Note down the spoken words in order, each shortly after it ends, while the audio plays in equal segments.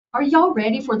Are y'all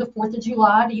ready for the 4th of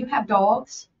July? Do you have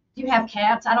dogs? Do you have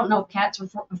cats? I don't know if cats are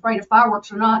afraid of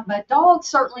fireworks or not, but dogs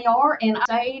certainly are. And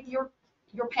save your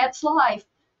pet's life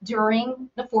during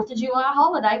the 4th of July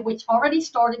holiday, which already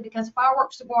started because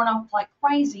fireworks are going off like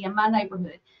crazy in my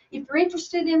neighborhood. If you're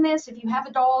interested in this, if you have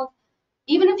a dog,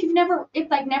 even if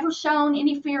they've never shown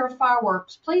any fear of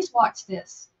fireworks, please watch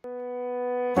this.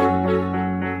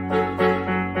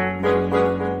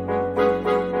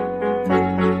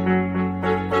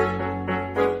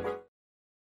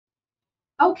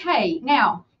 Okay,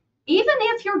 now, even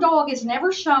if your dog has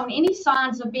never shown any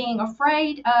signs of being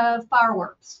afraid of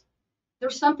fireworks,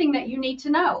 there's something that you need to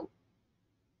know.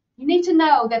 You need to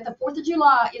know that the 4th of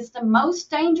July is the most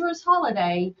dangerous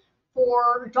holiday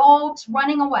for dogs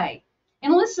running away.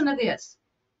 And listen to this.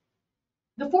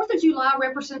 The 4th of July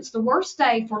represents the worst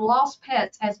day for lost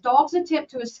pets as dogs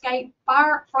attempt to escape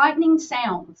frightening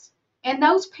sounds. And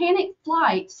those panic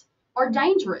flights are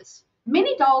dangerous.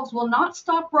 Many dogs will not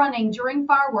stop running during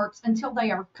fireworks until they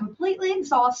are completely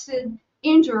exhausted,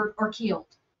 injured, or killed.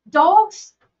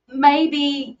 Dogs,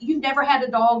 maybe you've never had a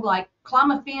dog like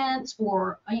climb a fence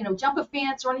or jump a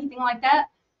fence or anything like that,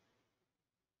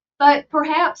 but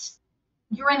perhaps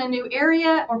you're in a new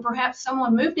area, or perhaps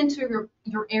someone moved into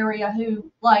your area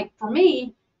who, like for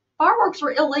me, fireworks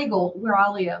are illegal where I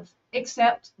live,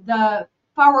 except the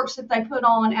fireworks that they put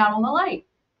on out on the lake.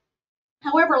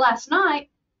 However, last night,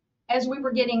 as we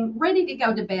were getting ready to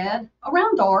go to bed,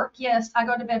 around dark, yes, I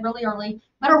go to bed really early,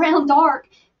 but around dark,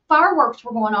 fireworks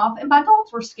were going off and my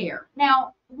dogs were scared.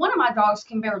 Now, one of my dogs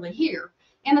can barely hear.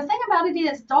 And the thing about it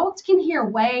is, dogs can hear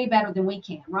way better than we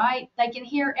can, right? They can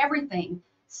hear everything.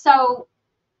 So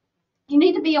you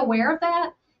need to be aware of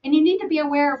that. And you need to be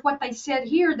aware of what they said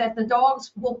here, that the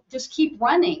dogs will just keep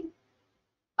running.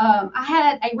 I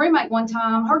had a roommate one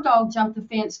time, her dog jumped the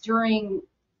fence during,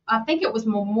 I think it was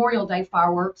Memorial Day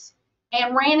fireworks,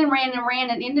 and ran and ran and ran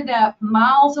and ended up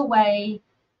miles away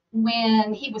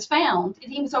when he was found.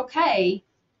 And he was okay,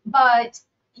 but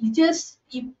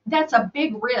that's a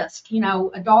big risk.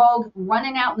 A dog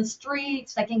running out in the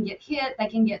streets, they can get hit, they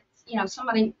can get,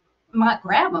 somebody might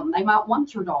grab them, they might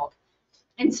want your dog.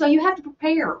 And so you have to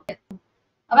prepare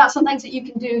about some things that you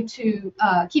can do to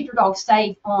keep your dog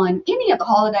safe on any of the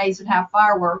holidays that have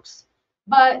fireworks.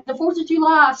 But the 4th of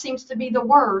July seems to be the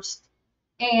worst,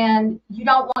 and you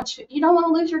don't want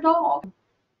to lose your dog.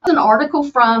 It's an article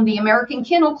from the American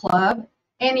Kennel Club,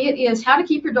 and it is how to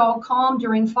keep your dog calm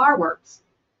during fireworks.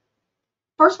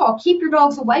 First of all, keep your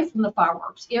dogs away from the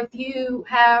fireworks. If you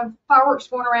have fireworks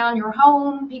going around your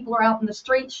home, people are out in the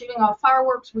streets shooting off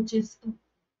fireworks, which is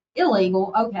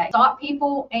illegal. Okay, stop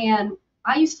people. And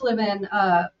I used to live in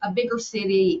a bigger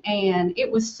city, and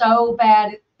it was so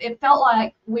bad. It felt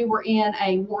like we were in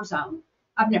a war zone.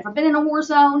 I've never been in a war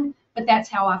zone, but that's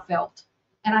how I felt.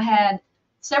 And I had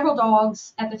several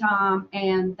dogs at the time,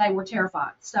 and they were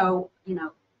terrified. So, you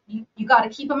got to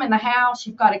keep them in the house.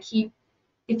 You've got to keep,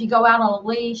 if you go out on a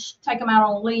leash, take them out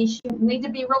on a leash. You need to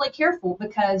be really careful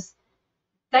because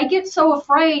they get so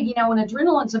afraid, and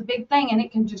adrenaline's a big thing, and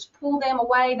it can just pull them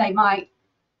away.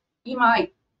 You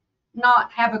might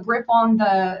not have a grip on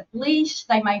the leash.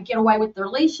 They might get away with their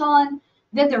leash on.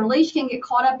 Then their leash can get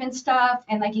caught up in stuff,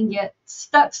 and they can get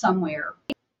stuck somewhere,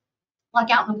 like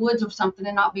out in the woods or something,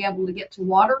 and not be able to get to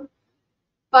water.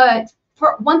 But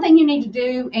for one thing you need to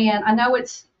do, and I know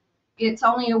it's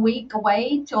only a week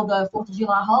away till the 4th of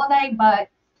July holiday, but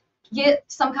get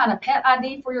some kind of pet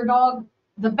ID for your dog.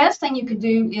 The best thing you could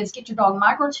do is get your dog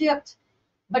microchipped,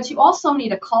 but you also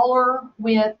need a collar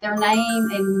with their name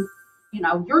and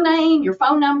your name, your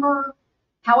phone number,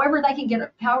 however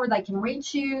they can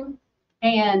reach you.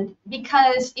 And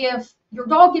because if your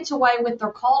dog gets away with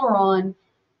their collar on,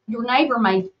 your neighbor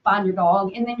may find your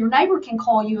dog, and then your neighbor can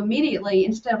call you immediately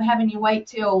instead of having you wait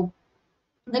till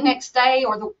the next day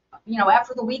or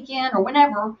after the weekend or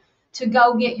whenever to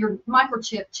go get your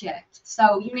microchip checked.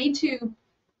 So you need to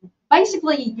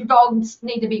basically, your dogs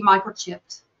need to be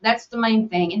microchipped. That's the main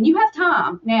thing. And you have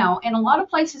time now, and a lot of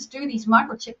places do these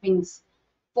microchippings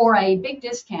for a big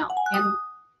discount. And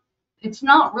it's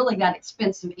not really that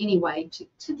expensive anyway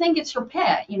to think it's your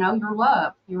pet, your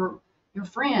love, your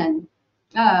friend.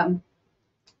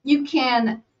 You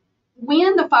can,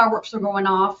 when the fireworks are going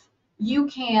off, you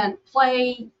can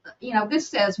play, this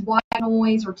says white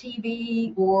noise or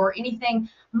TV or anything.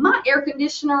 My air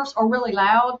conditioners are really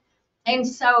loud, and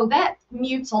so that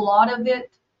mutes a lot of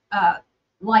it.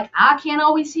 Like I can't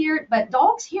always hear it, but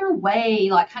dogs hear way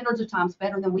like hundreds of times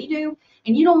better than we do.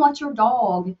 And you don't want your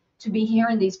dog to be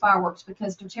hearing these fireworks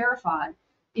because they're terrified.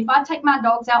 If I take my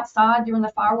dogs outside during the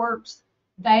fireworks,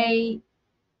 they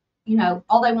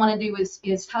all they want to do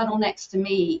is huddle next to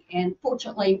me. And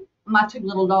fortunately, my two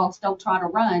little dogs don't try to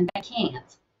run. They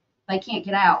can't. They can't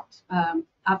get out.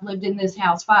 I've lived in this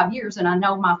house 5 years, and I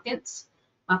know my fence.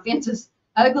 My fence is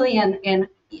ugly and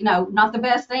not the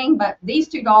best thing. But these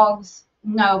two dogs,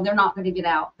 no, they're not going to get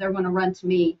out. They're going to run to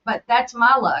me. But that's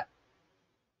my luck.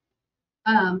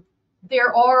 Um,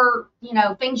 there are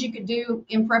things you could do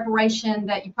in preparation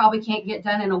that you probably can't get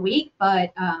done in a week,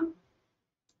 but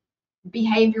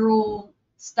behavioral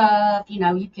stuff.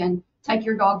 You can take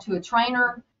your dog to a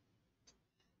trainer,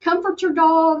 comfort your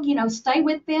dog, stay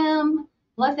with them,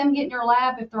 let them get in your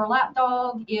lap if they're a lap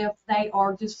dog. If they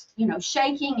are just,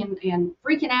 shaking and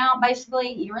freaking out,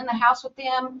 basically, you're in the house with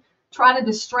them, try to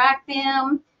distract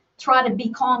them, try to be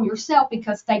calm yourself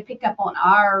because dogs pick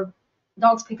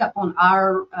up on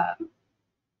our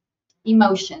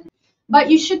emotion. But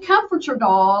you should comfort your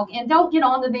dog and don't get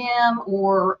onto them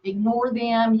or ignore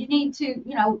them. You need to,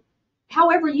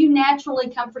 however you naturally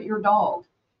comfort your dog,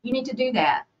 you need to do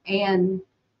that. And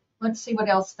let's see what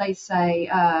else they say.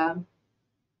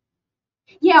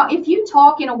 Yeah, if you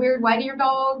talk in a weird way to your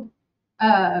dog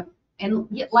and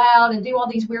get loud and do all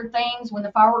these weird things when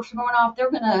the fireworks are going off,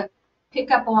 they're going to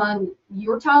pick up on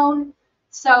your tone.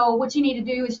 So what you need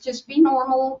to do is just be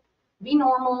normal,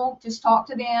 just talk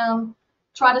to them,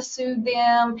 try to soothe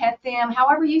them, pet them,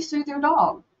 however you soothe your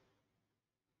dog.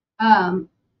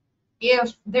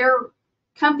 If their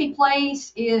comfy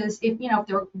place is, if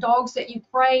they're dogs that you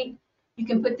crate, you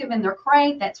can put them in their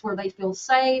crate. That's where they feel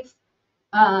safe.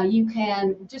 You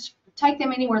can just take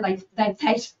them anywhere they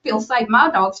feel safe. My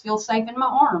dogs feel safe in my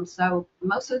arms, so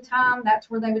most of the time that's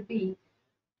where they would be.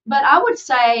 But I would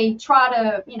say try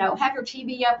to, have your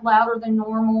TV up louder than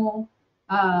normal.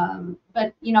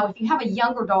 But, if you have a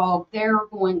younger dog, they're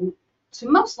going to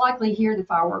most likely hear the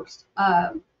fireworks.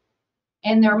 And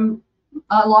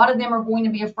a lot of them are going to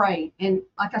be afraid. And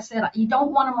like I said, you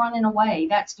don't want them running away.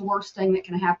 That's the worst thing that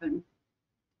can happen.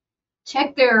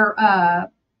 Check their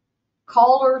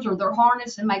collars or their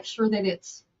harness and make sure that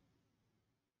it's,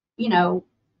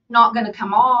 not going to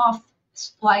come off.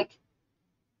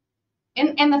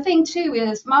 And the thing too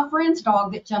is my friend's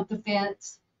dog that jumped the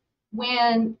fence,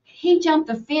 when he jumped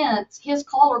the fence, his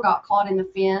collar got caught in the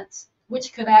fence,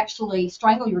 which could actually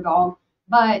strangle your dog,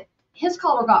 but his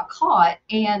collar got caught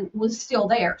and was still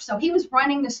there. So he was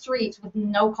running the streets with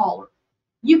no collar.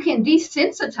 You can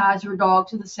desensitize your dog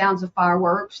to the sounds of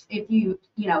fireworks. If you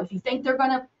think they're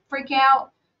going to freak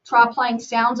out, try playing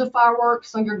sounds of fireworks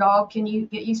so your dog can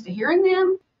get used to hearing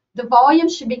them. The volume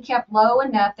should be kept low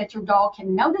enough that your dog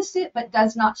can notice it but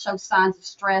does not show signs of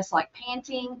stress like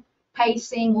panting,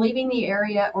 pacing, leaving the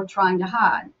area, or trying to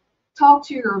hide. Talk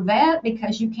to your vet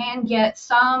because you can get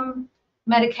some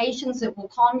medications that will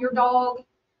calm your dog,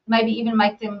 maybe even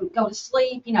make them go to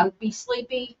sleep, be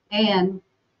sleepy. And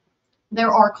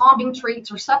there are calming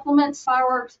treats or supplements,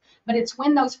 fireworks, but it's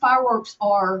when those fireworks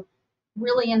are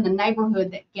really in the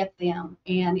neighborhood that get them.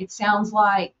 And it sounds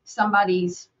like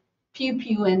somebody's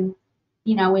pew-pewing,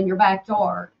 in your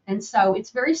backyard. And so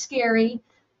it's very scary.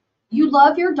 You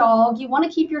love your dog. You want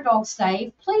to keep your dog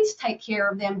safe. Please take care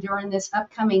of them during this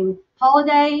upcoming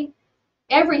holiday,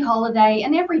 every holiday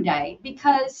and every day,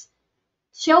 because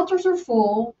shelters are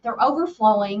full. They're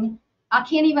overflowing. I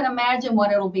can't even imagine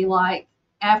what it'll be like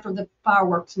after the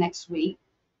fireworks next week.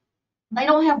 They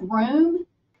don't have room.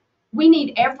 We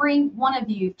need every one of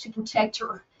you to protect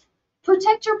your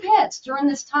pets during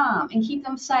this time and keep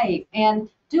them safe, and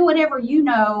do whatever you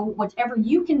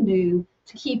can do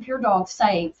to keep your dog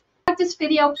safe. Like this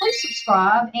video, please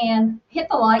subscribe and hit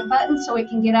the like button so it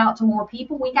can get out to more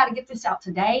people. We got to get this out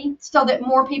today so that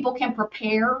more people can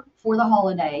prepare for the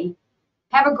holiday.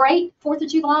 Have a great 4th of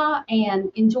July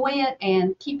and enjoy it,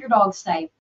 and keep your dog safe.